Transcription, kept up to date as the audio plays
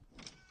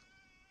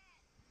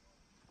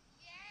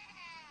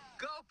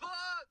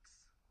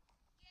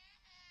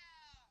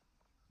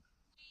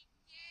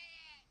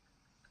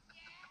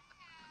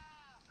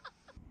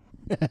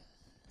All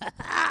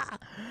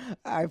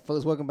right,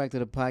 folks, welcome back to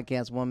the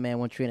podcast, One Man,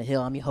 One Tree in a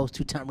Hill. I'm your host,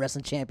 two-time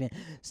wrestling champion,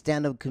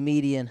 stand-up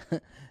comedian,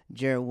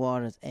 Jared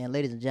Waters. And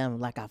ladies and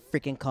gentlemen, like I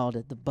freaking called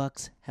it, the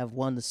Bucks have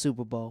won the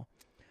Super Bowl.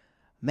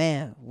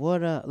 Man,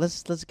 what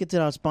let's get to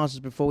our sponsors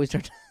before we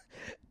start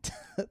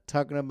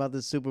talking about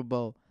the Super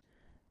Bowl.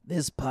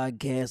 This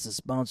podcast is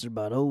sponsored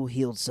by the Old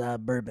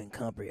Hillside Bourbon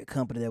Company, a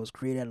company that was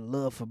created out of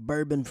love for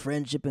bourbon,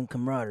 friendship, and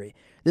camaraderie.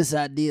 This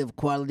idea of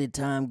quality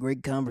time,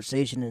 great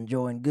conversation, and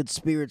enjoying good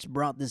spirits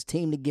brought this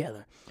team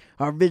together.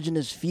 Our vision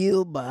is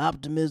fueled by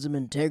optimism,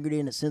 integrity,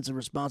 and a sense of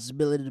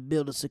responsibility to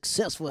build a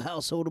successful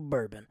household of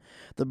bourbon.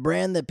 The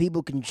brand that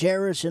people can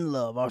cherish and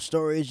love. Our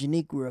story is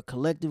unique. We're a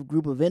collective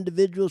group of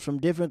individuals from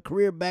different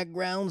career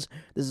backgrounds.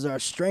 This is our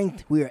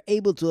strength. We are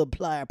able to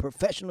apply our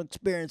professional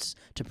experience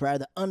to provide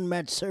the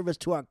unmatched service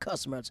to our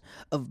customers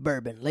of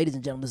bourbon. Ladies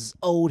and gentlemen, this is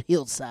Old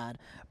Hillside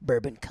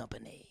Bourbon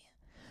Company.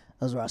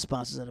 Those are our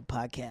sponsors of the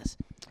podcast.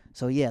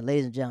 So yeah,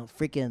 ladies and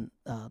gentlemen,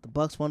 the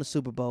Bucks won the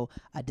Super Bowl.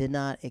 I did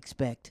not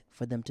expect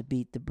for them to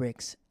beat the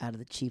bricks out of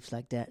the Chiefs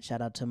like that.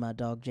 Shout out to my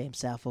dog James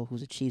Saffo,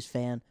 who's a Chiefs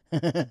fan.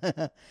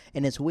 And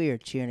it's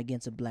weird cheering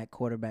against a black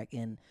quarterback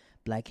in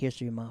Black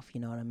History Month, you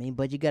know what I mean?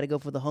 But you got to go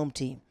for the home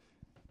team.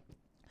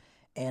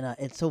 And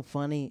it's so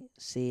funny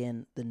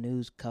seeing the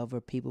news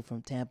cover people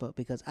from Tampa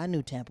because I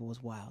knew Tampa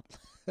was wild.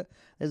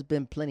 There's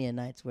been plenty of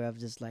nights where I've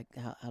just like,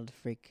 how the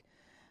freak,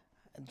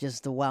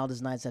 just the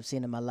wildest nights I've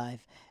seen in my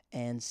life.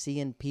 And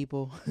seeing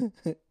people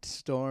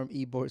storm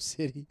Ybor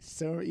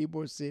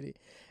City.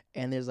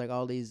 And there's like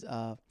all these,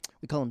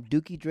 we call them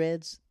dookie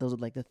dreads. Those are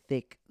like the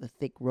thick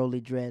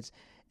rolly dreads.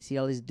 See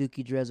all these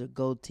dookie dreads with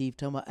gold teeth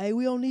talking about, hey,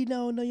 we don't need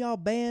no y'all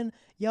band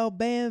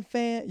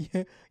fan,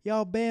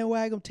 y'all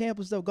bandwagon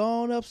Tampa stuff. Go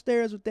on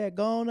upstairs with that.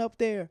 Go on up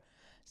there.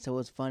 So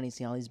it's funny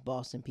seeing all these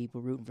Boston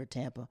people rooting for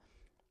Tampa.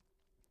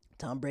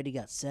 Tom Brady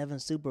got 7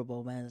 Super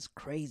Bowls, man. It's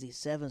crazy.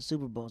 7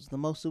 Super Bowls. The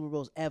most Super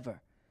Bowls ever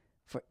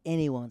for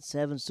anyone.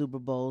 7 Super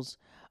Bowls.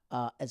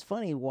 It's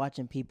funny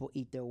watching people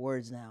eat their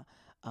words now.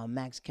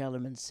 Max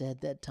Kellerman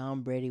said that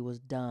Tom Brady was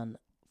done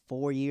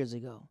 4 years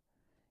ago.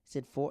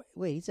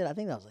 He said I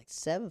think that was like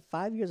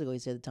 5 years ago he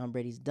said that Tom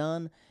Brady's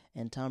done,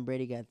 and Tom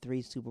Brady got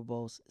 3 Super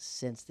Bowls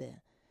since then.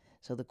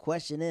 So the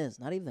question is,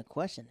 not even the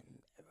question,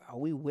 are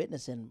we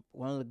witnessing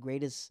one of the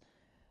greatest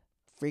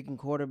freaking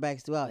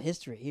quarterbacks throughout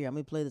history? Here, let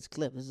me play this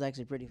clip. This is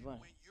actually pretty funny.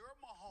 When you're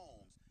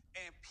Mahomes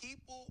and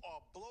people are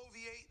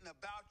bloviating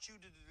about you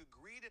to the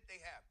degree that they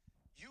have,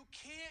 you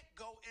can't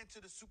go into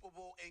the Super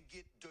Bowl and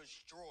get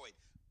destroyed.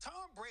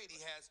 Tom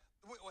Brady has,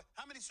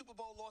 how many Super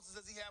Bowl losses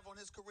does he have on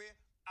his career?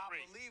 I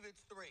believe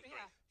it's 3.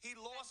 Yeah. He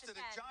lost to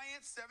the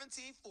Giants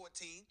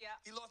 17-14. Yeah.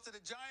 He lost to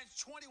the Giants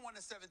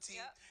 21-17.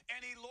 Yep.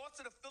 And he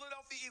lost to the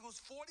Philadelphia Eagles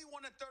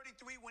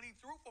 41-33 when he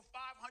threw for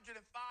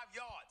 505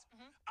 yards.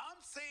 Mm-hmm. I'm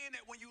saying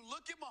that when you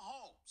look at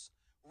Mahomes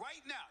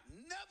right now,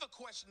 never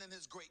questioning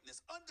his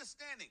greatness,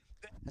 understanding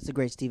that That's a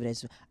great Stephen A.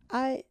 Smith.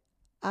 I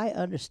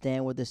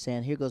understand what they're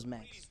saying. Here goes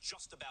Max. Brady's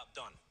just about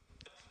done.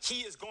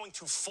 He is going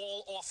to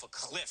fall off a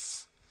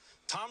cliff.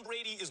 Tom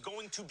Brady is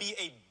going to be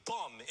a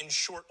bum in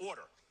short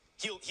order.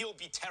 He'll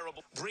be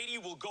terrible. Brady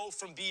will go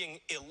from being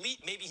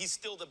elite, maybe he's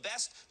still the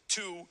best,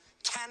 to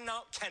can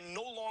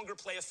no longer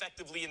play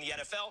effectively in the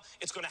NFL.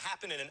 It's going to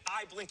happen in an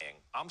eye blinking.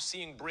 I'm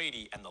seeing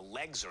Brady and the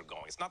legs are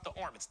going. It's not the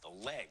arm, it's the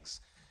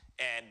legs.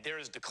 And there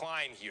is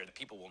decline here that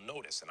people will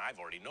notice, and I've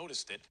already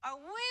noticed it. Are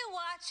we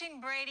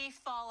watching Brady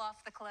fall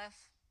off the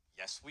cliff?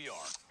 Yes, we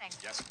are. Thank you.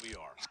 Yes, we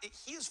are.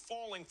 He is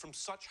falling from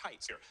such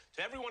heights here.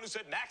 To everyone who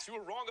said, Max, you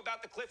were wrong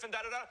about the cliff and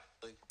da-da-da.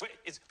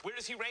 Where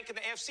does he rank in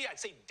the AFC? I'd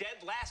say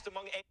dead last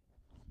among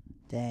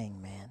Dang,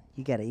 man.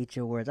 You got to eat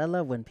your words. I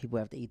love when people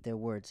have to eat their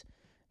words.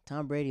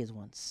 Tom Brady has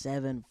won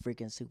 7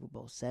 freaking Super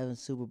Bowls. 7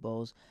 Super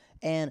Bowls.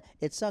 And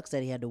it sucks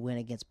that he had to win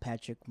against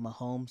Patrick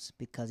Mahomes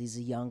because he's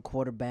a young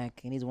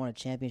quarterback and he's won a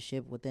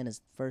championship within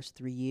his first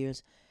 3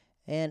 years.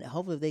 And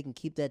hopefully if they can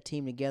keep that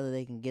team together,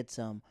 they can get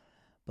some.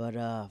 But,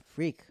 that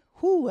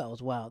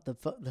was wild.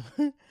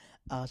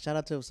 Shout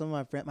out to some of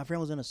my friends. My friend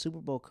was in a Super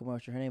Bowl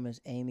commercial. Her name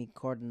is Amy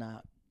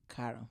Cardinal.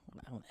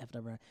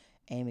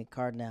 Amy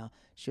Cardinal.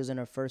 She was in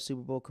her first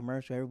Super Bowl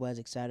commercial. Everybody's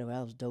excited.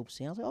 That was dope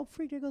scene. I was like, oh,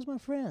 freak, there goes my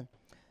friend.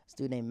 This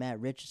dude named Matt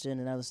Richardson,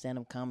 another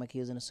stand-up comic. He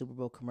was in a Super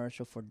Bowl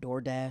commercial for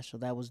DoorDash, so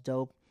that was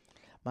dope.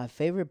 My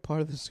favorite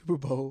part of the Super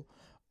Bowl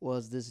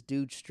was this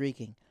dude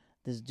streaking.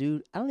 This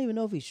dude, I don't even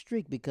know if he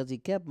streaked because he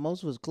kept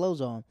most of his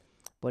clothes on,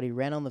 but he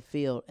ran on the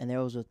field, and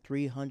there was a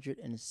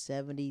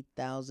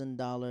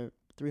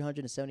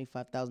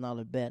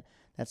 $375,000 bet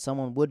that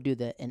someone would do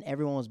that, and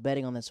everyone was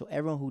betting on that. So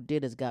everyone who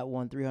did has got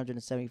won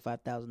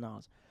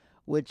 $375,000,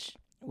 which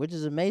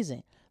is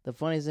amazing. The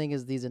funniest thing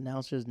is these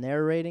announcers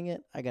narrating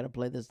it. I got to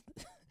play this.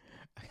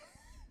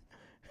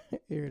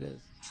 Here it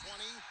is.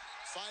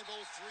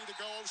 5:03 to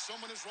go.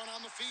 Someone has run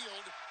on the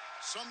field.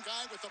 Some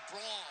guy with a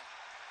brawl.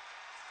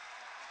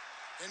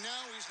 And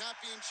now he's not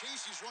being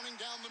chased. He's running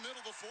down the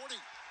middle, the 40.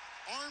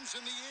 Arms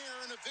in the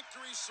air in a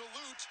victory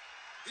salute.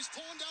 He's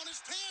pulling down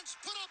his pants.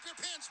 Put up your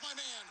pants, my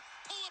man.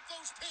 Pull up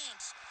those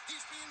pants.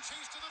 He's being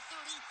chased to the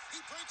 30. He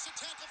breaks a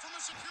tackle from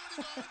a security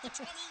guard at the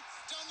 20.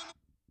 Down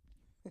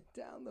the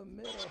Down the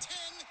middle. the 10,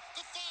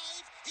 the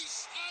 5. He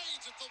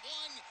slides at the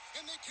 1,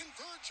 and they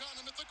converge on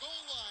him at the goal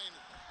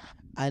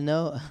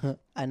line.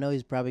 I know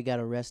he's probably got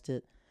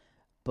arrested,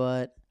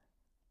 but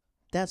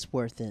that's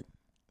worth it.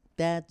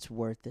 That's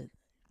worth it.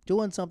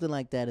 Doing something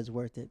like that is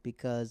worth it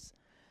because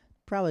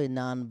probably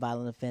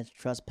non-violent offense,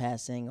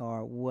 trespassing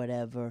or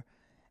whatever.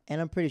 And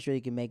I'm pretty sure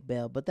he can make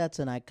bail, but that's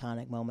an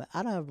iconic moment.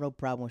 I don't have no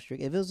problem with Strick.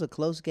 If it was a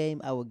close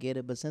game, I would get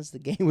it. But since the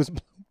game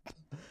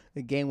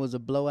was a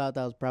blowout,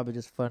 that was probably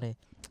just funny,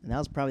 and that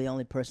was probably the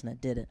only person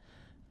that did it.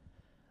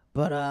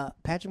 But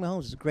Patrick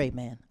Mahomes is great,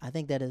 man. I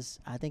think that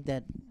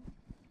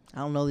I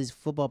don't know these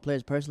football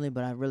players personally,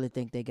 but I really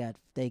think they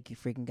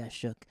freaking got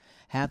shook.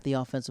 Half the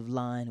offensive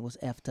line was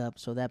effed up,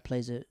 so that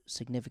plays a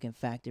significant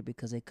factor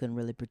because they couldn't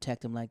really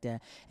protect him like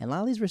that. And a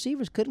lot of these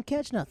receivers couldn't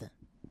catch nothing,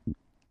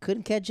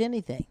 couldn't catch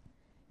anything.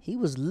 He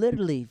was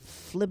literally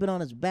flipping on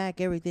his back,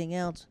 everything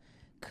else.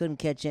 Couldn't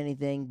catch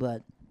anything,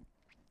 but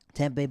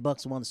Tampa Bay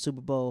Bucks won the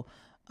Super Bowl.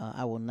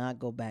 I will not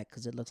go back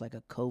because it looks like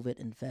a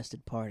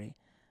COVID-infested party.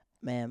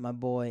 Man, my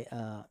boy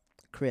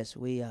Chris,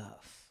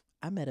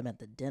 I met him at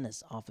the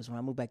dentist's office when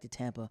I moved back to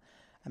Tampa.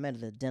 I met him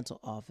at the dental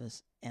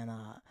office, and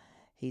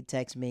he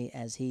texts me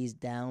as he's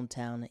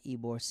downtown in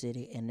Ybor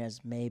City, and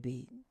there's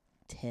maybe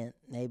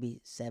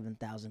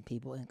 7,000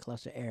 people in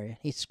cluster area.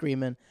 He's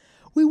screaming,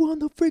 "We won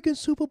the freaking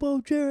Super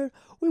Bowl, Jared!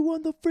 We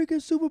won the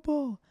freaking Super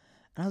Bowl!"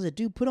 And I was like,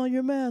 "Dude, put on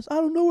your mask." "I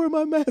don't know where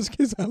my mask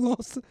is. I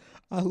lost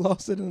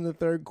it in the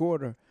third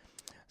quarter."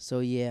 So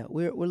yeah,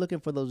 we're looking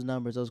for those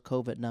numbers, those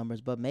COVID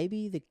numbers. But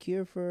maybe the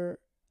cure for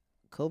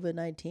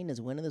COVID-19 is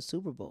winning the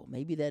Super Bowl.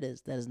 Maybe that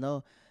is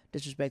no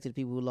disrespect to the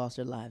people who lost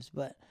their lives,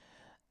 but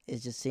it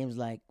just seems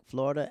like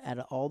Florida, out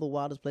of all the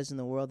wildest places in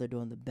the world, they're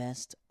doing the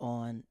best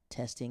on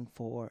testing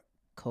for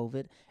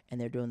COVID,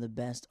 and they're doing the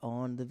best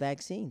on the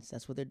vaccines.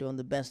 That's what they're doing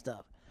the best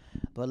of.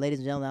 But ladies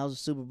and gentlemen, that was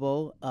the Super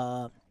Bowl.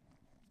 A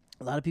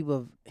lot of people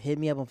have hit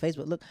me up on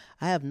Facebook. Look,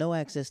 I have no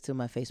access to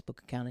my Facebook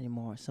account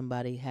anymore.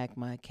 Somebody hacked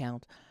my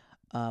account.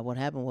 What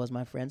happened was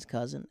my friend's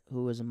cousin,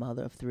 who is a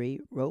mother of 3,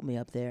 wrote me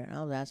up there.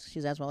 And she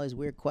was asking all these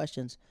weird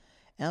questions.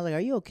 And I was like,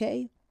 "Are you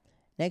okay?"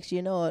 Next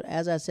you know it,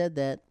 as I said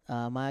that,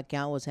 my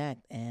account was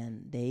hacked,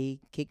 and they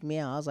kicked me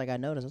out. I was like, I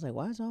noticed. I was like,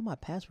 why is all my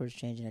passwords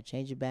changing? I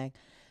changed it back.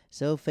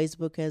 So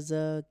Facebook has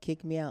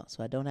kicked me out,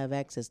 so I don't have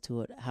access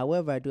to it.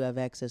 However, I do have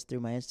access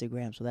through my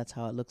Instagram, so that's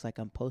how it looks like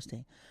I'm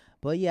posting.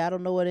 But, yeah, I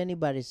don't know what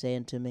anybody's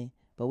saying to me.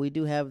 But we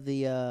do have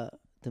the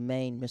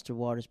main Mr.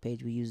 Waters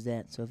page. We use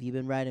that. So if you've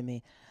been writing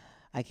me,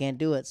 I can't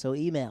do it. So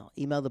email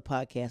the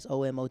podcast,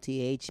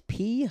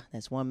 OMOTHP.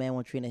 That's One Man,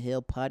 One Trina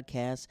Hill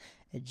podcast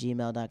at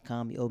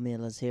gmail.com. You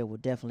email us here. We'll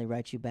definitely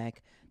write you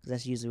back because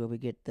that's usually where we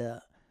get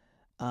the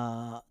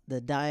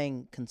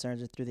dying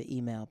concerns are through the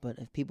email. But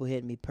if people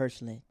hit me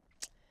personally,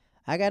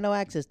 I got no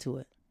access to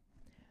it.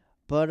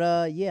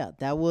 But yeah,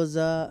 that was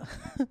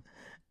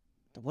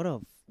what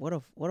a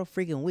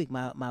freaking week.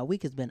 My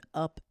week has been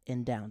up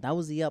and down. That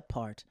was the up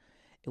part.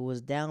 It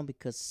was down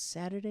because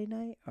Saturday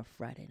night or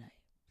Friday night.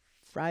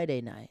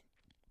 Friday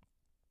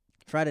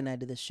night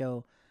did the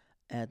show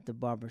at the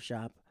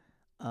barbershop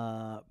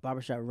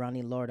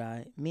Ronnie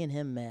Lordi. Me and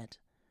him met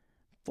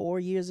 4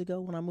 years ago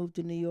when I moved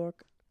to New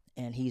York,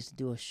 and he used to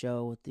do a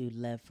show with dude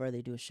Lev Fur.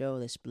 They do a show,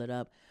 they split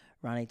up.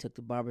 Ronnie took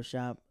the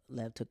barbershop,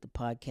 Lev took the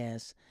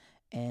podcast,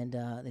 and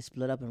they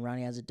split up, and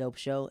Ronnie has a dope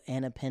show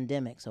and a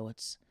pandemic, so I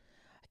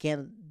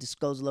can't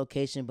disclose the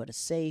location, but it's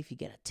safe. You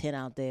get a tent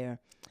out there,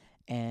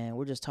 and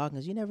we're just talking,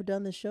 because you never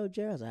done this show,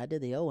 Jared? I was like, I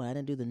did the old one, I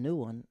didn't do the new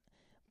one.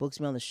 Books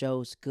me on the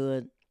show, it's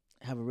good,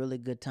 have a really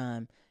good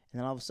time. And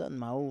then all of a sudden,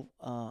 my old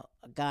a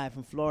guy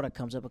from Florida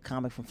comes up, a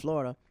comic from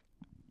Florida,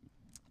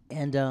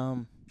 and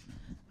I'm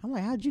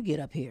like, how'd you get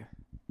up here?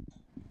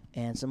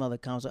 And some other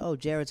comics like, oh,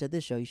 Jared's at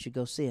this show, you should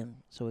go see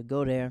him. So we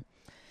go there.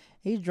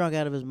 He's drunk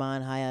out of his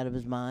mind, high out of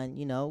his mind,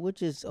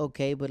 which is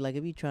okay, but like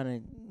if you're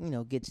trying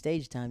to, get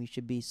stage time, you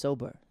should be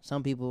sober.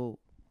 Some people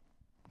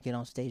get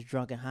on stage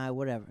drunk and high,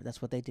 whatever.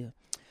 That's what they do.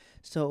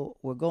 So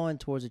we're going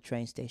towards a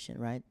train station,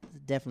 right?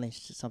 Definitely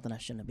something I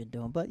shouldn't have been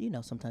doing, but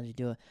sometimes you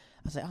do it.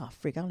 I was like, oh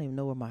freak, I don't even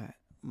know where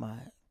my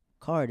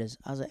card is.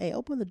 I was like, hey,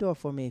 open the door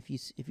for me. If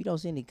you don't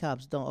see any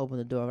cops, don't open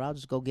the door. But I'll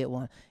just go get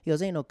one. He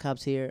goes, ain't no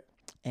cops here.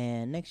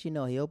 And next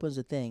he opens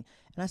the thing.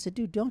 And I said,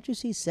 dude, don't you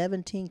see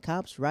 17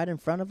 cops right in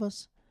front of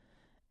us?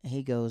 And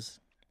he goes,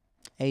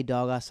 hey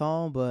dog, I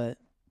saw them, but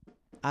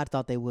I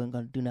thought they weren't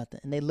gonna do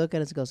nothing. And they look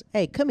at us and goes,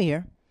 hey, come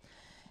here.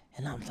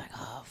 And I'm like,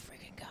 oh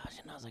freaking gosh.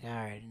 And I was like, all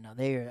right,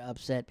 they're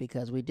upset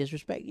because we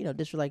disrespect,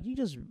 like you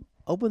just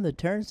open the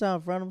turnstile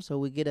in front of them so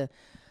we get a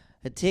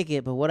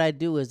ticket. But what I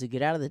do is to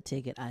get out of the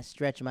ticket, I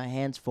stretch my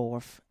hands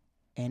forth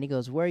And he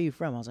goes, where are you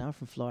from? I was like, I'm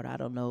from Florida. I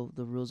don't know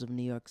the rules of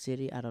New York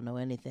City. I don't know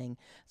anything.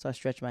 So I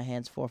stretched my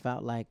hands forth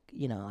out like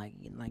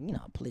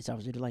a police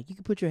officer. They're like, you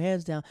can put your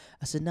hands down.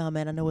 I said, no,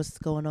 man, I know what's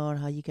going on,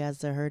 how you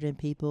guys are hurting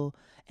people.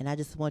 And I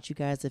just want you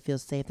guys to feel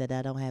safe that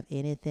I don't have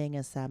anything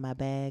inside my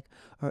bag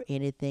or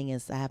anything.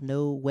 I have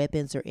no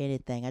weapons or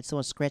anything. I just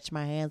want to stretch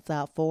my hands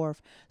out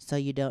forth so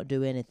you don't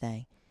do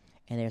anything.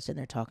 And they're sitting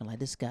there talking like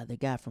this guy, the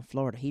guy from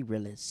Florida, he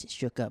really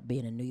shook up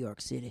being in New York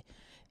City.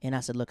 And I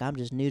said, look, I'm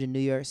just new to New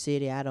York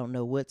City. I don't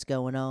know what's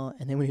going on.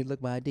 And then when he looked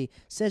at my ID,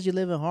 says you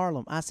live in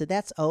Harlem. I said,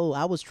 that's old.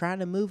 I was trying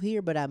to move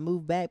here, but I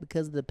moved back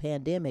because of the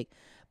pandemic.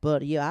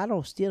 But, yeah,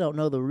 still don't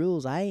know the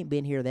rules. I ain't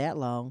been here that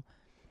long.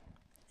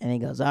 And he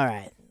goes, all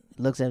right.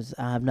 Looks as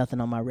I have nothing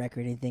on my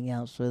record, anything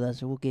else. So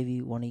we'll give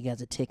you one of you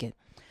guys a ticket.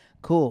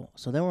 Cool.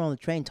 So then we're on the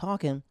train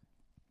talking.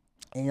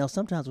 And,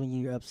 sometimes when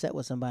you're upset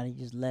with somebody, you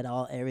just let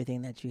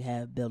everything that you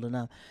have building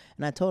up.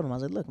 And I told him, I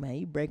was like, look, man,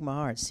 you break my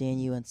heart seeing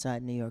you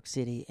inside New York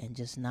City and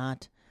just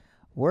not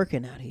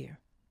working out here,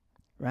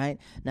 right?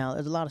 Now,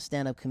 there's a lot of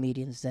stand-up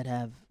comedians that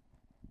have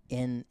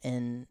I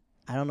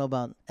don't know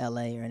about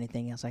L.A. or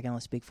anything else. I can only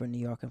speak for New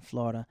York and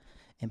Florida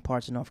and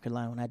parts of North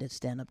Carolina when I did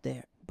stand-up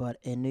there. But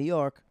in New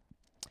York,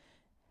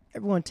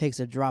 everyone takes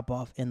a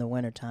drop-off in the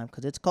wintertime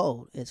because it's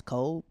cold. It's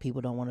cold.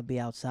 People don't want to be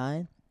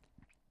outside.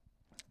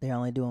 They're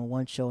only doing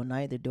one show a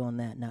night. They're doing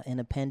that. Now, in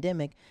a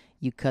pandemic,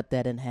 you cut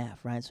that in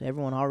half, right? So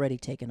everyone already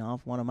taken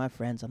off. One of my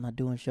friends, I'm not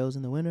doing shows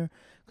in the winter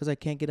because I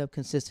can't get up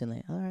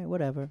consistently. All right,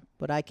 whatever.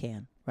 But I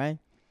can, right?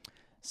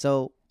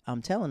 So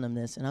I'm telling them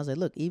this, and I was like,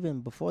 look,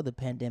 even before the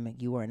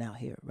pandemic, you weren't out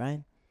here,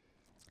 right?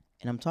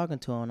 And I'm talking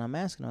to him, and I'm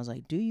asking him, I was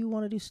like, do you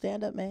want to do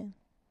stand-up, man?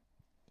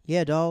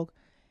 Yeah, dog.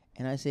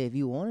 And I say, if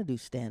you want to do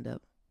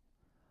stand-up,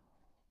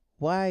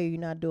 why are you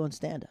not doing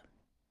stand-up?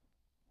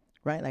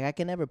 Right? Like, I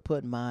can never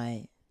put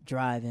my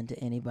drive into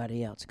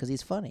anybody else because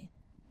he's funny.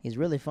 He's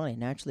really funny,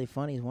 naturally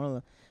funny. He's one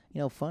of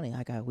the, funny.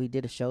 Like we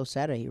did a show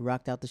Saturday. He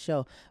rocked out the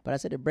show. But I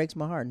said it breaks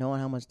my heart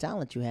knowing how much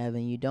talent you have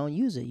and you don't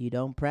use it. You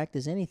don't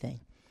practice anything.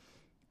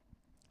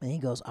 And he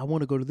goes, I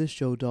want to go to this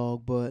show,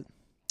 dog, but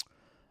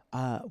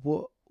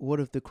what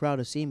if the crowd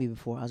has seen me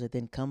before? I was like,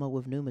 then come up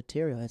with new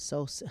material. It's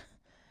so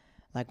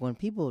like when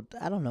people,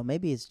 I don't know,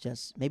 maybe that's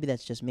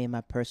just me and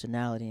my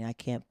personality and I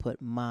can't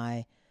put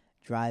my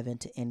drive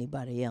into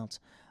anybody else.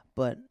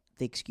 But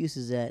the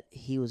excuses that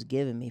he was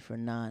giving me for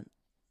not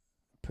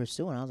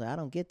pursuing, I was like, I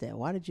don't get that.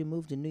 Why did you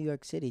move to New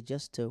York City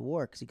just to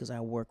work? Because I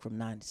work from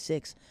 9 to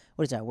 6.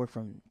 What is that? I work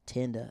from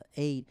 10 to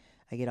 8.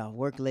 I get off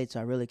work late,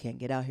 so I really can't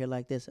get out here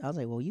like this. I was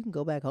like, well, you can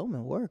go back home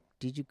and work.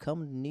 Did you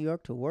come to New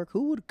York to work?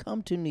 Who would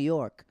come to New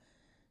York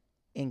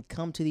and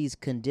come to these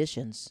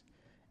conditions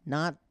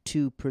not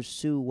to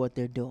pursue what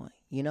they're doing?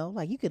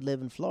 Like you could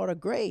live in Florida,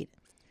 great.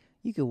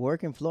 You could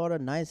work in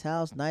Florida, nice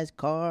house, nice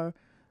car,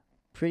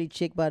 pretty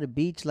chick by the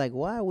beach. Like,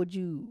 why would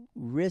you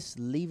risk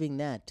leaving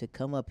that to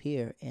come up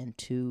here and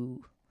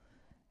to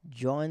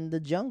join the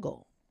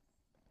jungle?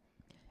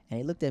 And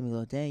he looked at me and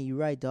goes, dang, you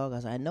right, dog. I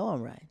said, I know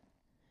I'm right.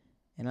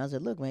 And I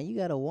said, look, man, you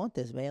got to want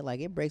this, man.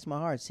 Like, it breaks my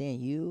heart seeing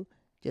you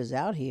just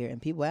out here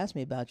and people ask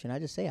me about you. And I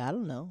just say, I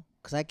don't know,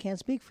 because I can't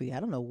speak for you. I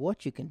don't know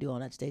what you can do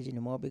on that stage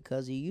anymore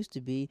because I used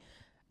to be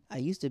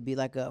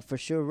like a for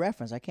sure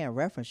reference. I can't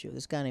reference you.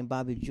 This guy named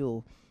Bobby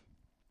Jewell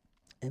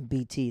and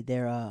BT,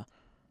 they're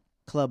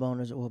club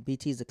owners. Well,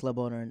 BT's the club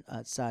owner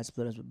and Side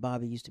Splitters, but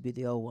Bobby used to be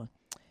the old one.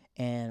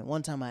 And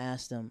one time I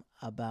asked him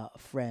about a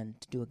friend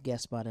to do a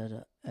guest spot at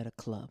a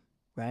club,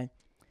 right?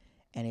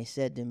 And he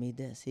said to me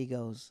this. He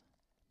goes,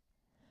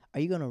 are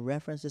you going to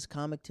reference this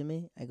comic to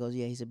me? I goes,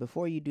 yeah. He said,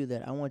 before you do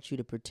that, I want you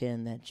to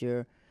pretend that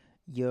your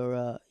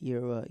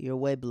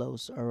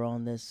Webelos are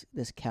on this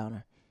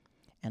counter.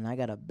 And I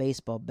got a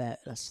baseball bat,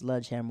 a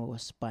sledgehammer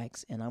with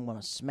spikes, and I'm going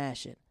to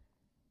smash it,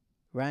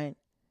 right?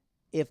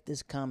 If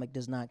this comic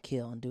does not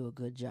kill and do a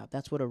good job.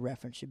 That's what a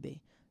reference should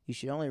be. You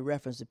should only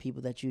reference the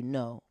people that you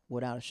know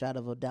without a shadow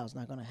of a doubt it's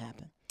not going to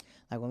happen.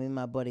 Like when me and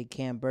my buddy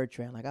Cam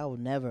Bertrand, like I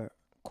would never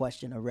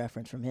question a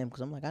reference from him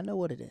because I'm like, I know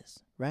what it is,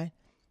 right?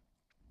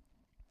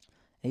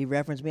 And he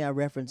referenced me, I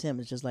reference him.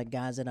 It's just like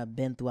guys that I've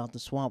been throughout the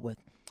swamp with.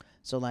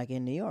 So like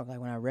in New York,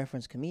 like when I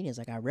reference comedians,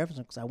 like I reference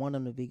them because I want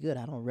them to be good.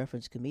 I don't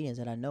reference comedians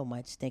that I know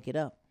might stink it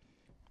up.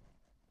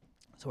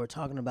 So we're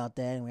talking about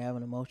that, and we're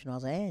having emotion. I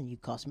was like, and you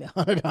cost me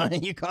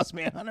 $100. You cost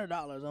me $100.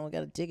 I only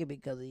got a ticket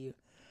because of you.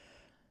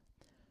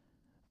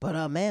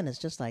 But man, it's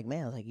just like,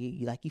 man, like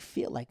you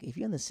feel like if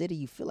you're in the city,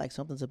 you feel like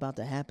something's about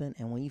to happen,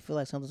 and when you feel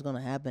like something's going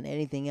to happen,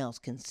 anything else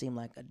can seem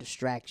like a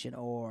distraction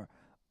or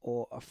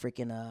a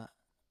freaking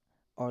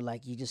or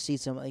like you just see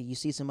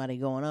somebody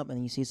going up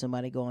and you see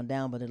somebody going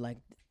down, but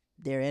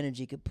their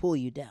energy could pull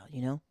you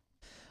down,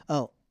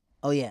 Oh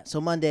yeah.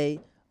 So Monday,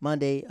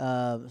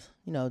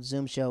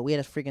 Zoom show. We had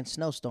a freaking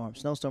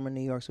snowstorm in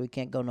New York, so we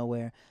can't go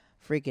nowhere.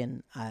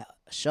 I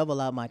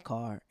shovel out my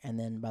car, and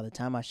then by the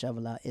time I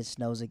shovel out, it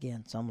snows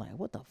again. So I'm like,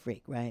 what the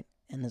freak, right?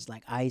 And there's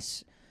like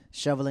ice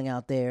shoveling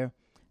out there.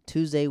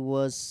 Tuesday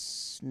was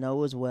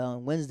snow as well,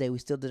 and Wednesday we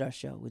still did our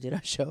show. We did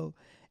our show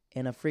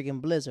in a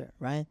freaking blizzard,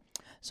 right?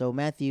 So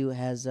Matthew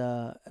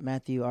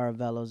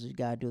Aravello's the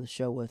guy I do the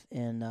show with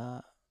in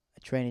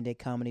Training Day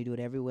Comedy. Do it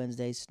every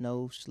Wednesday,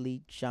 snow,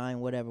 sleet, shine,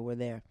 whatever. We're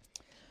there,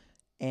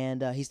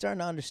 and he's starting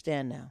to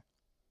understand now.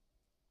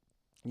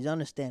 He's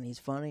understanding. He's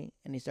funny,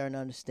 and he's starting to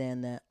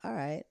understand that. All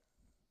right,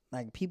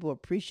 like people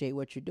appreciate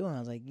what you're doing. I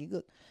was like, you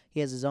go. He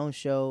has his own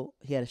show.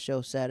 He had a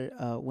show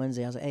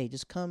Wednesday. I was like, hey,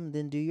 just come,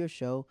 then do your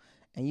show,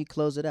 and you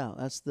close it out.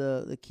 That's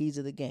the keys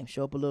of the game.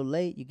 Show up a little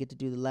late. You get to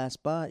do the last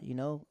spot. You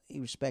know,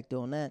 you respect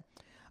doing that.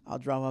 I'll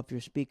drop off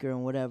your speaker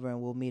and whatever,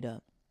 and we'll meet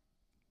up.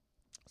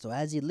 So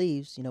as he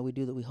leaves, you know,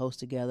 we host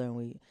together and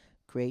we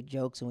create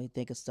jokes and we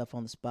think of stuff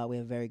on the spot. We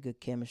have very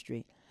good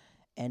chemistry.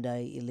 And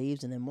he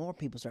leaves, and then more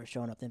people start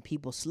showing up. Then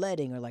people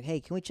sledding are like, hey,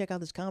 can we check out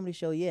this comedy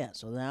show? Yeah.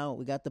 So now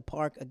we got the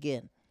park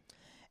again.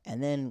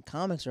 And then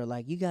comics are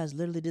like, you guys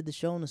literally did the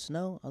show in the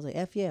snow? I was like,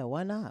 F yeah,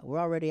 why not? We're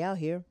already out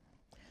here.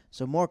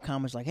 So more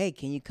comics like, hey,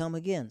 can you come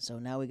again? So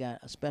now we got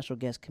a special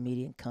guest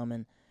comedian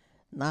coming,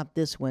 not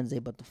this Wednesday,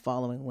 but the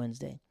following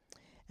Wednesday.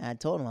 And I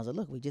told him, I was like,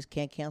 look, we just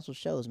can't cancel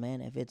shows,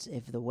 man.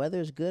 If the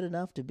weather's good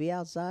enough to be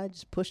outside,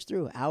 just push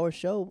through. Our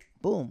show,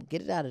 boom,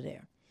 get it out of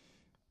there.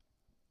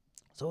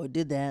 So we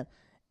did that,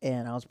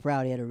 and I was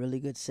proud. He had a really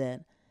good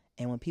set.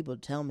 And when people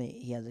tell me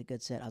he has a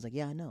good set, I was like,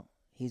 yeah, I know.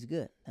 He's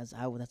good. That's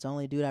the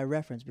only dude I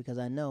reference because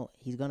I know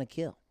he's going to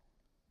kill.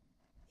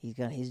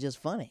 He's just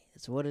funny.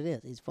 It's what it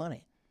is. He's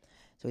funny.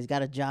 So he's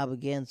got a job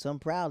again, so I'm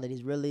proud that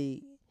he's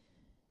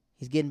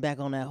getting back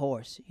on that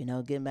horse, you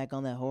know, getting back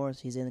on that horse.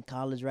 He's in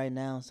college right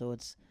now, so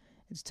it's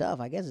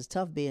tough. I guess it's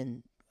tough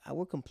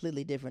we're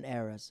completely different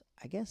eras.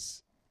 I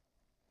guess,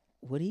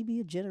 would he be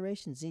a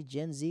Generation Z,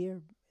 Gen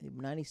Zer,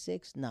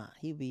 96? Nah,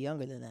 he'd be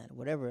younger than that,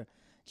 whatever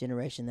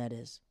generation that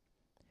is.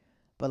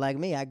 But like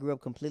me, I grew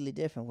up completely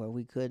different where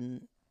we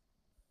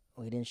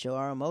didn't show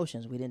our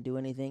emotions. We didn't do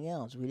anything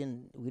else. We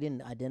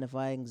didn't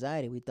identify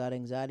anxiety. We thought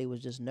anxiety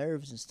was just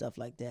nerves and stuff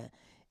like that.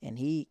 And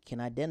he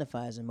can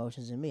identify his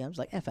emotions in me. I'm just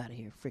like, F out of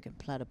here, freaking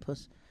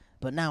platypus.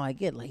 But now I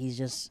get, like, he's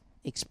just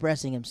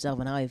expressing himself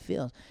and how he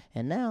feels.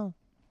 And now,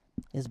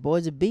 this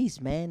boy's a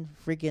beast, man.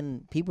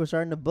 Freaking people are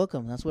starting to book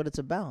him. That's what it's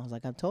about. I was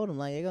like, I told him,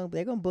 like,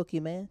 they're gonna book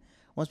you, man.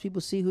 Once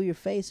people see who you're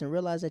facing and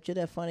realize that you're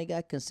that funny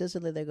guy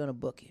consistently, they're gonna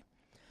book you.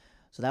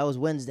 So that was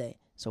Wednesday.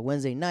 So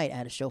Wednesday night, I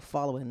had a show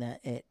following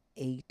that at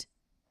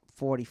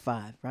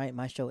 8:45, right?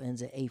 My show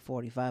ends at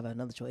 8:45. I have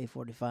another show at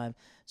 8:45,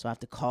 so I have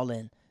to call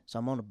in. So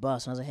I'm on the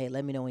bus, and I was like, hey,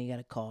 let me know when you got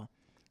a call.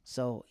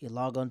 So you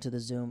log on to the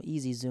Zoom,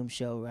 easy Zoom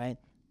show, right?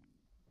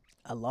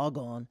 I log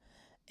on,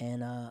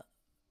 and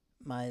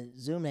my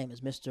Zoom name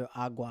is Mr.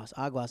 Aguas.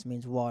 Aguas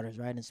means waters,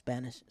 right, in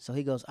Spanish. So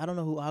he goes, I don't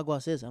know who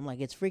Aguas is. I'm like,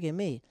 it's freaking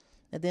me.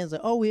 And then he's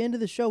like, oh, we ended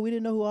the show. We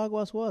didn't know who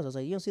Aguas was. I was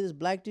like, you don't see this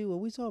black dude? Well,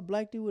 we saw a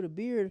black dude with a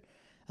beard.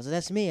 I said,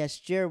 that's me. That's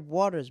Jared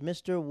Waters,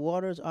 Mr.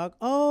 Waters.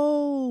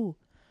 Oh!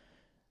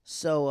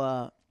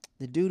 So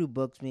the dude who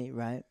booked me,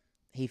 right,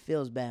 he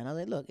feels bad. I was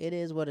like, look, it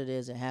is what it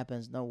is. It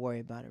happens. Don't worry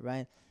about it,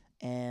 right?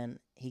 And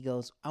he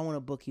goes, I want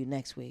to book you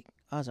next week.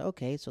 I was like,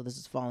 okay, so this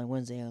is following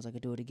Wednesday. I was like, I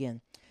could do it again.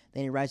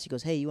 Then he writes, he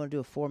goes, hey, you want to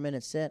do a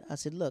 4-minute set? I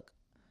said, look,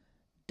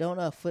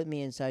 don't foot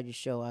me inside your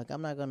show. Like,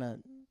 I'm not going to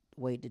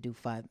wait to do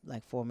 4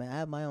 minutes. I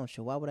have my own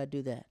show. Why would I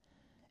do that?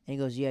 And he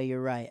goes, yeah,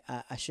 you're right.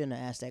 I shouldn't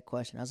have asked that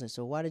question. I was like,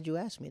 so why did you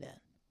ask me that?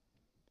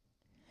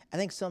 I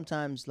think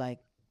sometimes, like,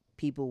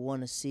 people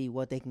want to see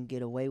what they can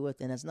get away with,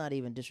 and it's not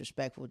even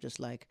disrespectful, just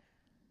like,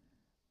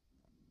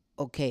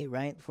 okay,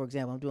 right? For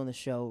example, I'm doing the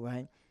show,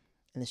 right?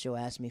 And the show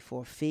asks me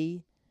for a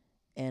fee,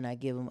 and I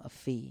give them a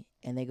fee.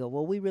 And they go,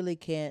 well, we really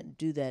can't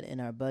do that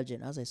in our budget.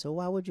 And I was like, so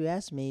why would you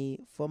ask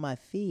me for my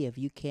fee if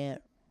you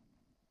can't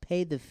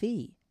pay the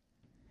fee?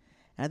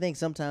 And I think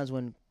sometimes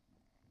when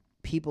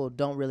people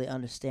don't really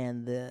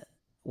understand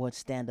what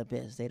stand-up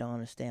is, they don't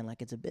understand,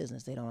 like, it's a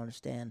business. They don't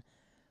understand,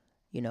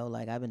 you know,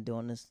 like, I've been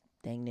doing this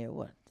dang near,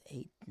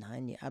 8,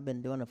 9 years. I've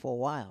been doing it for a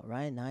while,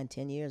 right? 9,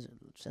 10 years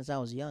since I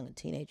was young, a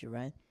teenager,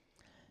 right?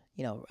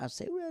 You know, I'd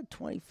say we're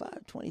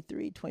 25,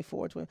 23,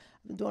 24, 20.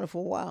 I've been doing it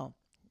for a while,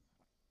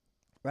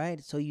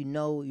 right? So you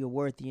know your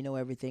worth, you know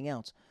everything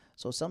else.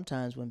 So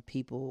sometimes when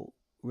people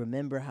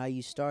remember how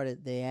you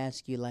started, they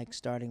ask you, like,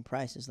 starting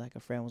prices. Like,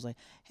 a friend was like,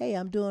 hey,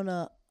 I'm doing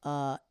a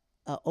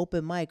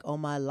open mic on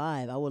my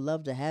live. I would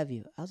love to have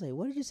you. I was like,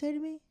 what did you say to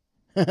me?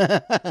 I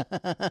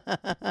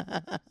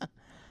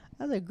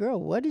was like, girl,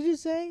 what did you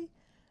say?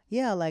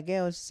 Yeah, like,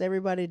 yeah, it's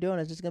everybody doing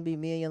it. It's just gonna be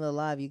me and you on the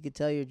live. You could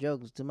tell your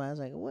jokes to me. I was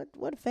like,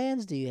 what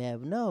fans do you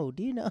have? No,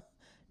 do you know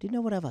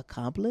what I've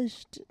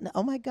accomplished? No,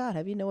 oh my God,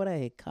 have you know what I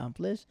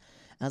accomplished?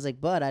 I was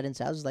like, but I didn't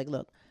say. I was just like,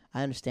 look,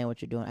 I understand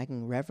what you're doing. I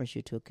can reference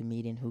you to a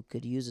comedian who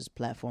could use this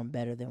platform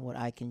better than what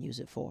I can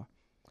use it for.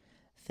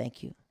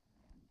 Thank you.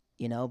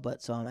 You know,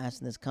 but so I'm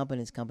asking this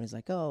company's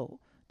like, oh,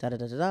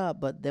 da-da-da-da-da.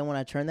 But then when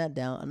I turn that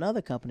down,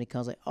 another company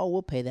comes like, oh,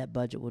 we'll pay that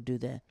budget. We'll do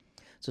that.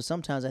 So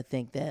sometimes I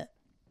think that,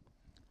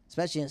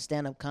 especially in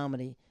stand-up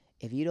comedy,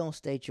 if you don't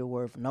state your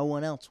worth, no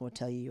one else will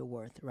tell you your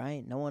worth,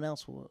 right? No one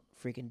else will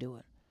freaking do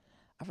it.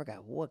 I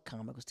forgot what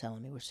comic was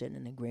telling me. We're sitting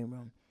in the green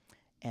room,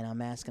 and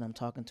I'm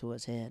talking to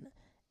his head,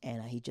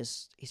 and he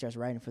starts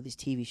writing for these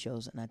TV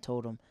shows, and I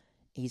told him,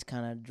 he's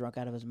kind of drunk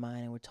out of his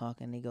mind, and we're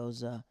talking. And he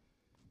goes,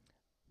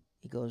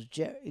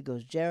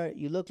 Jared,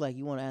 you look like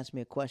you want to ask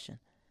me a question.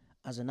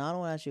 I said, no, I don't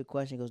want to ask you a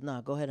question. He goes,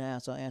 no, go ahead and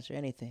ask. I'll answer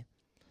anything.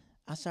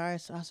 I said,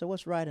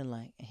 what's writing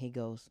like? And he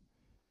goes,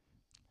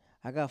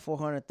 I got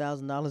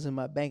 $400,000 in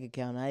my bank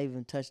account. And I haven't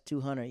even touched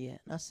 200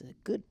 yet. And I said,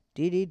 good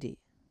DDD.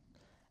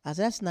 I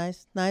said, that's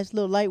nice. Nice.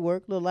 Little light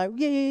work.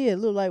 Yeah.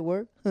 Little light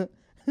work.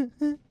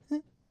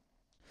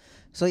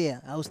 So,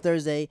 yeah, I was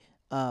Thursday,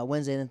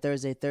 Wednesday, and then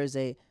Thursday.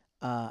 Thursday,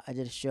 I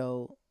did a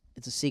show.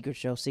 It's a secret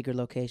show, secret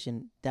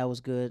location. That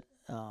was good.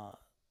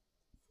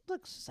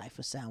 Look,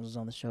 Cypher Sounds was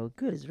on the show.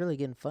 Good. It's really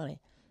getting funny.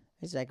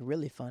 It's like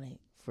really funny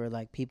for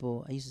like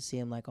people. I used to see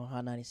him like on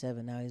Hot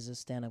 97. Now he's a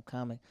stand-up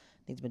comic.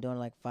 I think he's been doing it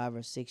like 5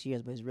 or 6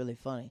 years, but he's really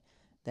funny.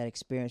 That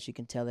experience, you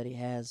can tell that he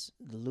has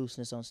the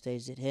looseness on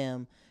stage that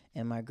him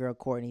and my girl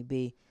Courtney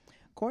B.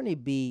 Courtney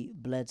B.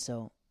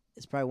 Bledsoe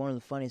is probably one of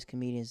the funniest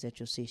comedians that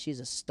you'll see. She's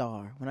a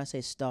star. When I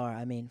say star,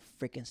 I mean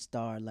freaking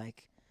star.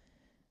 Like,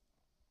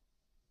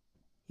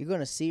 you're going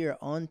to see her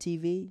on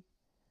TV,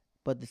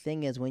 but the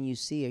thing is, when you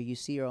see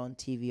her on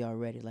TV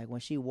already. Like,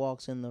 when she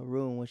walks in the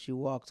room, when she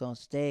walks on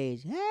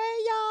stage, hey,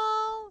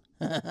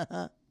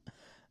 y'all!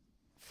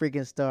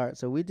 Freaking star.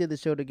 So we did the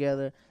show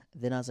together.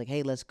 Then I was like,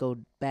 hey, let's go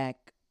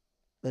back.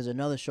 There's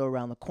another show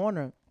around the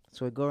corner.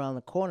 So we go around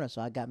the corner.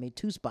 So I got me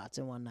 2 spots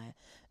in one night.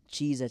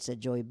 Cheese that's at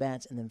Joey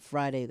Bats. And then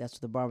Friday, that's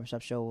the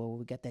barbershop show where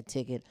we got that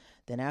ticket.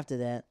 Then after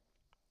that,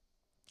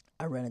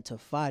 I ran into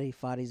Fadi.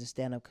 Fadi's a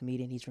stand-up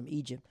comedian. He's from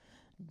Egypt.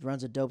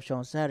 Runs a dope show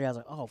on Saturday. I was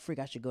like, oh, freak,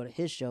 I should go to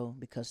his show,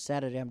 because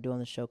Saturday I'm doing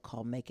the show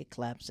called Make It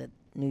Claps at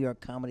New York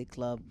Comedy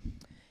Club.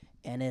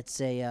 And it's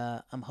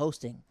I'm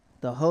hosting.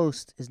 The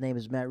host, his name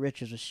is Matt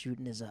Richards, was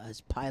shooting his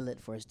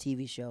pilot for his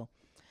TV show.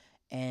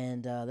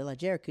 And they're like,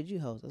 Jared, could you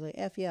host? I was like,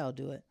 F yeah, I'll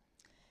do it.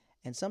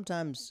 And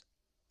sometimes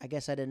I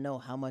guess I didn't know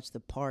how much the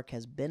park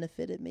has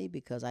benefited me,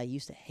 because I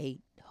used to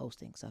hate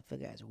hosting. So I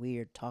figured it's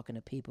weird talking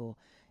to people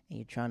and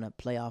you're trying to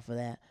play off of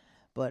that.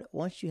 But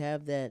once you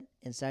have that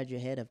inside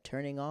your head of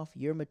turning off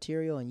your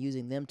material and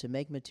using them to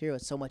make material,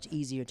 it's so much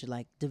easier to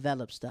like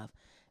develop stuff.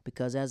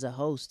 Because as a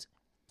host,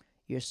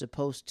 you're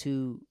supposed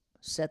to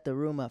set the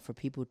room up for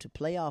people to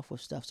play off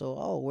with stuff. So,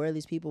 oh, where are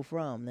these people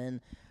from?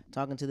 Then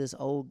talking to this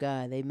old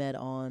guy, they met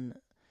on,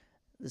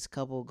 this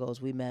couple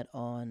goes, we met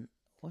on,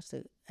 what's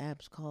the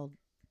app's called?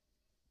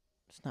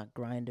 It's not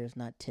Grindr, it's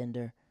not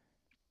Tinder.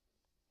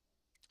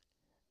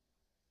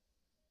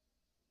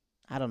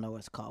 I don't know what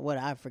it's called.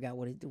 I forgot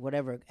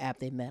whatever app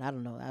they met. I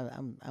don't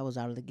know. I was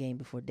out of the game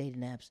before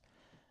dating apps.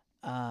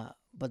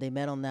 But they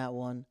met on that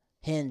one.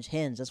 Hinge,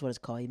 that's what it's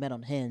called. He met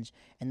on Hinge.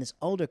 And this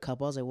older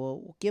couple, I was like,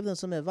 well, give them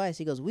some advice.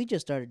 He goes, we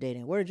just started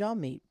dating. Where did y'all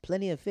meet?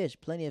 Plenty of Fish.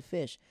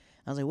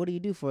 I was like, what do you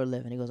do for a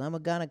living? He goes, I'm a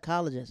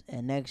gynecologist.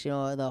 And next,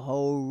 the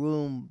whole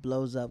room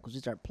blows up because we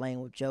start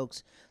playing with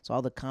jokes. So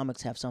all the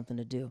comics have something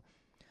to do.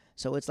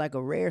 So it's like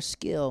a rare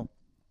skill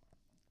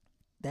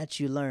that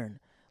you learn.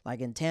 Like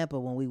in Tampa,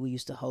 when we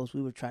used to host,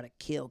 we would try to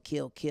kill.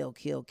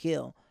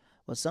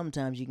 But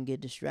sometimes you can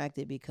get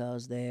distracted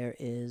because there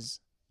is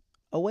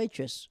a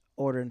waitress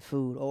ordering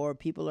food, or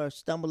people are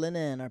stumbling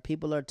in, or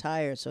people are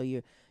tired, so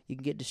you can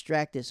get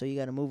distracted, so you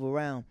got to move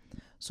around.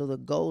 So the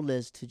goal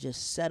is to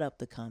just set up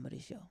the comedy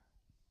show,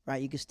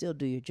 right? You can still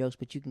do your jokes,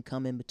 but you can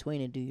come in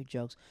between and do your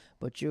jokes.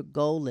 But your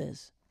goal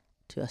is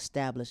to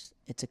establish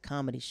it's a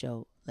comedy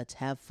show. Let's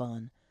have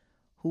fun.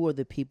 Who are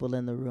the people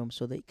in the room,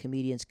 so that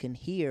comedians can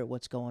hear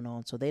what's going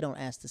on, so they don't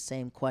ask the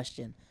same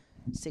question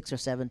 6 or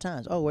 7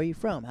 times. Oh, where are you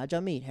from? How'd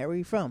y'all meet? Where are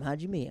you from?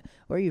 How'd you meet?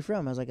 Where are you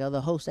from? I was like, oh,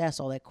 the host asked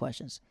all that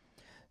questions.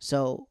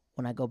 So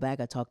when I go back,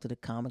 I talk to the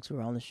comics who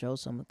are on the show.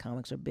 Some of the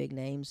comics are big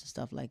names and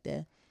stuff like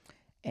that.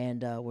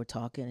 And we're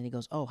talking, and he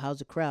goes, oh, how's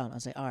the crowd? I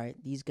say, all right,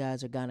 these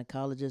guys are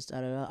gynecologists.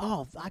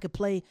 Oh, I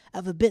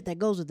have a bit that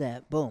goes with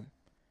that. Boom.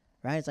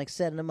 Right? It's like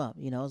setting them up.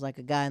 It's like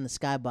a guy in the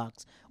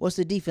skybox. What's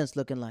the defense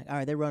looking like? All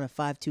right, they're running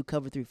 5-2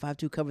 cover 3.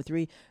 5-2 cover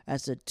 3,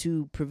 that's a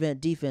 2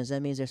 prevent defense.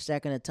 That means they're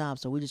stacking the top.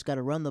 So we just got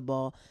to run the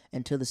ball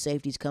until the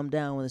safeties come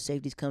down. When the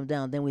safeties come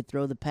down, then we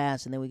throw the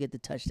pass, and then we get the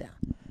touchdown.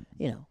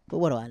 But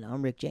what do I know?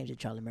 I'm Rick James and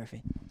Charlie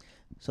Murphy.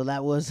 So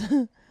that was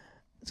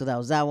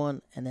that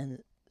one. And then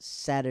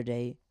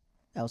Saturday,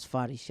 that was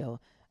Fadi's show.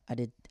 I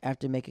did,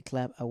 after Make It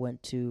Clap, I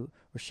went to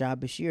Rashad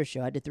Bashir's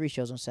show. I did 3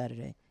 shows on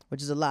Saturday,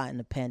 which is a lot in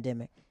the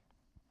pandemic.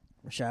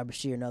 Rashad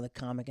Bashir, another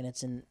comic, and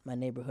it's in my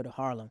neighborhood of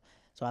Harlem.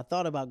 So I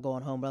thought about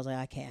going home, but I was like,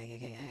 I can't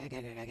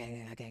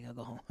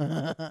go home.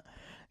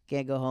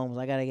 Can't go home. So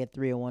I got to get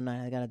 3 in one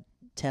night. I got to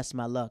test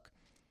my luck.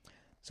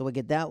 So we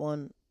get that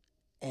one,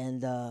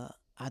 and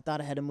I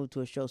thought I had to move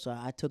to a show, so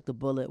I took the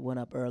bullet, went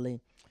up early.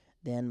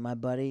 Then my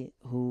buddy,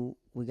 who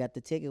we got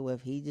the ticket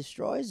with, he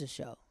destroys the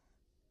show.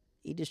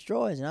 He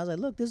destroys. And I was like,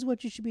 look, this is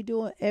what you should be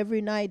doing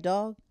every night,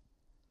 dog.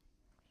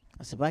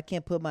 I said, but I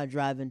can't put my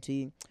drive into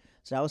you.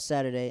 So that was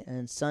Saturday. And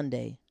then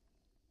Sunday,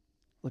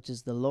 which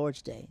is the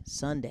Lord's Day.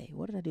 Sunday.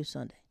 What did I do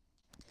Sunday?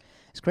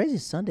 It's crazy.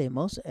 Sunday.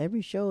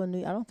 Every show I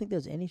don't think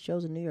there's any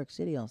shows in New York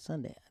City on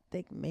Sunday. I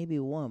think maybe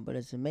one. But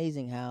it's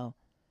amazing how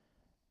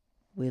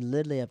we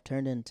literally have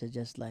turned into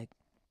just like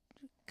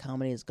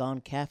Comedy has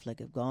gone Catholic,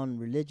 have gone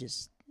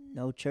religious.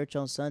 No church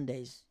on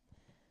Sundays.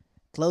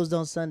 Closed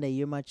on Sunday.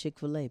 You're my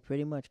Chick-fil-A.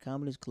 Pretty much,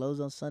 comedy's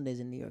closed on Sundays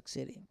in New York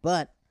City.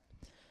 But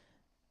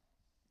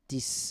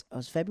this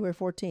was February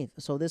 14th.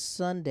 So this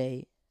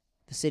Sunday,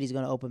 the city's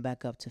going to open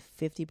back up to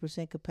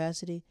 50%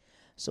 capacity.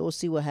 So we'll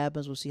see what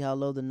happens. We'll see how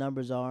low the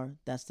numbers are.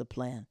 That's the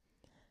plan.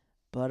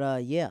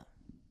 But, yeah.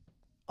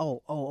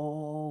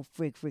 Oh,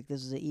 freak.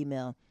 This is an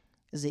email.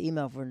 This is an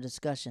email for a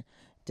discussion.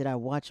 Did I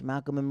watch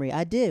Malcolm and Marie?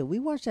 I did. We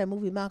watched that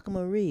movie, Malcolm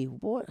and Marie.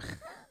 Boy,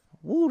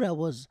 woo.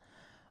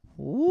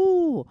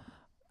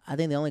 I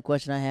think the only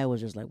question I had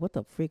was just like, what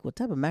the freak? What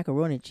type of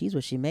macaroni and cheese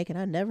was she making?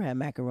 I never had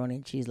macaroni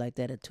and cheese like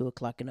that at 2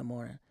 o'clock in the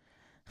morning.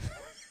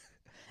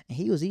 And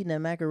he was eating that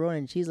macaroni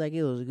and cheese like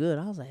it was good.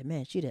 I was like,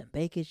 man, she didn't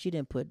bake it. She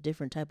didn't put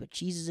different type of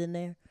cheeses in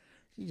there.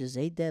 She just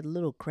ate that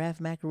little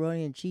Kraft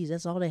macaroni and cheese.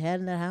 That's all they had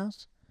in that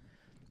house.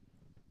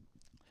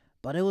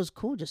 But it was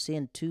cool just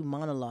seeing 2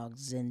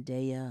 monologues.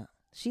 Zendaya,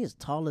 she is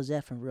tall as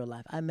F in real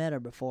life. I met her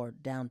before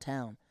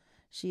downtown.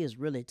 She is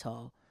really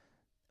tall.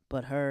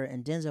 But her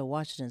and Denzel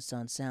Washington's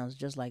son sounds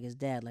just like his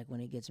dad, like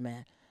when he gets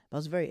mad. But it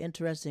was a very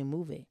interesting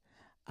movie.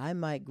 I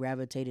might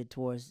gravitate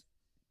towards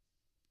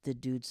the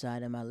dude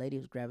side, and my lady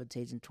was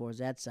gravitating towards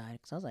that side.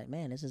 Because I was like,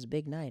 man, this is a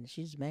big night. And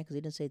she's mad because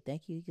he didn't say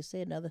thank you. He could say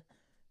another.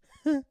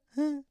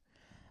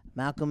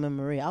 Malcolm and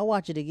Marie. I'll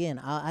watch it again.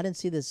 I didn't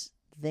see this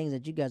things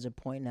that you guys are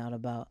pointing out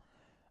about.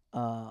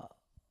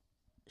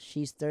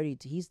 She's 30.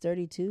 He's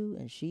 32,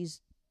 and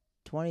she's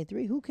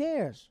 23. Who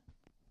cares?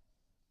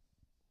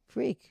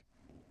 Freak.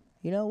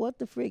 You know what,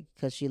 the freak?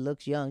 Because she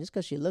looks young. Just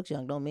because she looks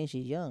young don't mean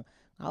she's young.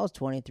 When I was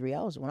 23,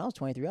 I was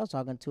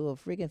talking to a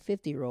freaking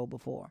 50-year-old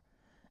before.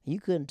 You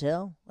couldn't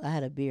tell. I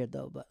had a beard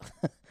though, but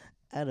but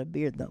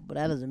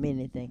that doesn't mean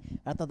anything.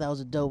 I thought that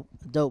was a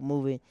dope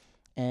movie.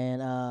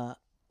 And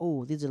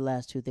these are the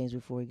last 2 things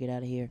before we get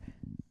out of here.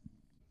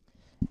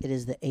 It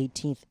is the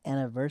 18th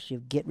anniversary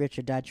of Get Rich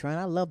or Die Trying.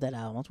 I love that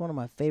album. It's one of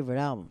my favorite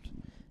albums,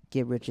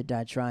 Get Rich or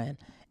Die Trying.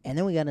 And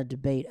then we got a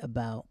debate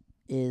about,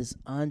 is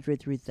Andre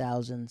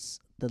 3000's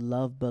The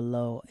Love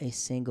Below a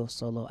single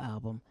solo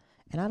album?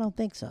 And I don't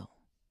think so.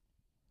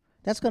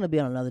 That's going to be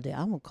on another day.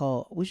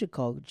 We should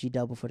call G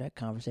Double for that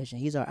conversation.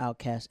 He's our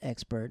Outkast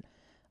expert.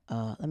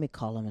 Let me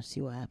call him and see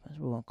what happens.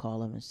 We're going to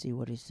call him and see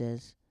what he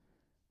says.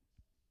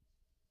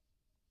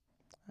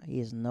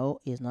 He is not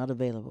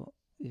available.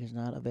 He is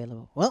not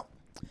available. Well,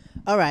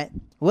 all right.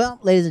 Well,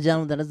 ladies and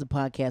gentlemen, that is the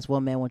podcast,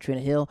 One Man, One Tree in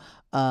a Hill.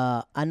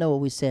 I know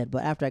what we said,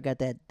 but after I got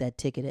that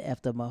ticket, it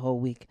effed up my whole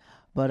week.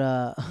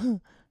 But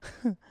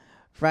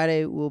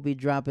Friday we'll be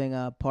dropping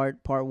part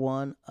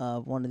 1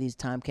 of one of these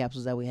time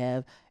capsules that we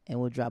have, and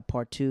we'll drop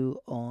part 2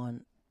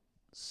 on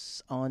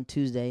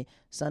Tuesday.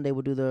 Sunday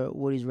we'll do the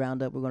Woody's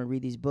Roundup. We're going to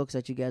read these books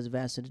that you guys have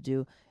asked us to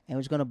do, and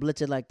we're just going to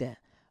blitz it like that.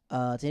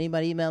 To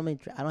anybody email me,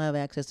 I don't have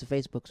access to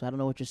Facebook, so I don't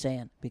know what you're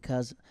saying,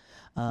 because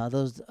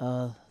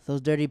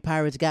those dirty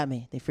pirates got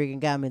me. They freaking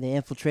got me. They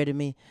infiltrated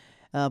me.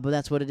 But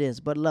that's what it is.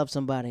 But love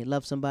somebody,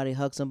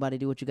 hug somebody,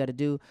 do what you got to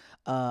do.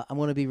 I'm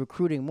going to be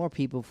recruiting more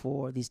people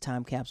for these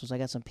time capsules. I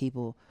got some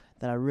people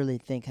that I really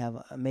think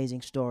have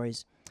amazing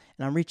stories,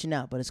 and I'm reaching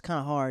out, but it's kind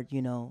of hard,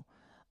 you know.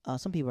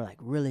 Some people are like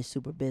really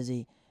super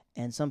busy,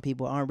 and some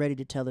people aren't ready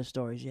to tell their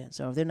stories yet.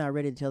 So if they're not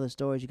ready to tell their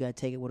stories, you got to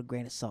take it with a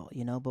grain of salt,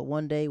 you know. But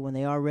one day when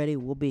they are ready,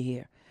 we'll be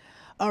here.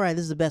 All right,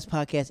 this is the best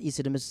podcast east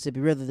of the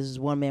Mississippi River. This is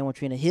One Man, One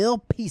Tree in a Hill.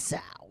 Peace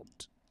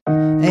out.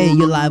 Hey,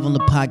 you're live on the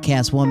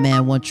podcast, One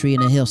Man, One Tree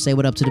in a Hill. Say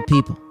what up to the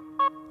people.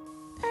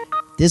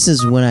 This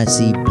is when I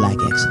see black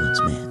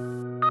excellence,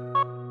 man.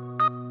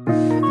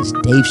 It's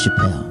Dave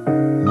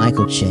Chappelle,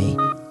 Michael Che,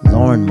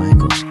 Lorne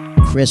Michaels,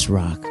 Chris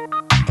Rock,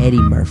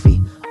 Eddie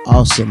Murphy,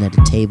 all sitting at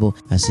the table.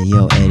 I said,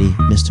 yo, Eddie,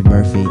 Mr.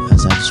 Murphy, I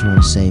just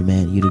want to say,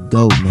 man, you the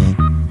GOAT, man.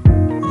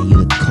 And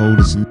you're the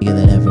coldest nigga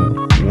that ever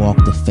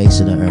walked the face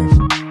of the earth.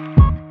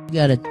 You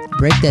gotta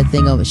break that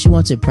thing over. She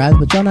wants it private,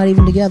 but y'all not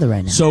even together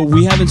right now. So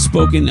we haven't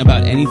spoken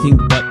about anything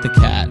but the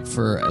cat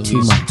for at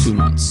least 2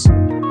 months.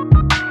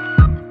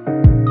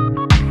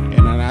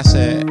 And I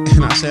said,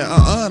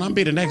 and I'm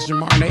be the next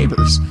Jamar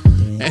Neighbors.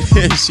 Yeah.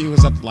 And she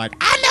was up like,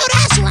 I know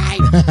that's right.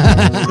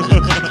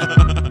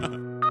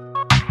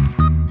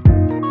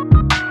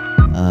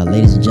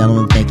 Ladies and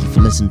gentlemen, thank you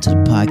for listening to the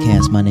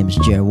podcast. My name is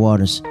Jared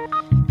Waters,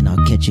 and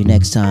I'll catch you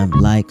next time.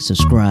 Like,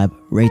 subscribe,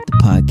 rate the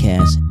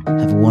podcast.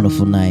 Have a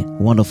wonderful night,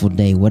 wonderful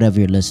day, whatever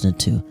you're listening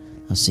to.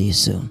 I'll see you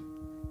soon.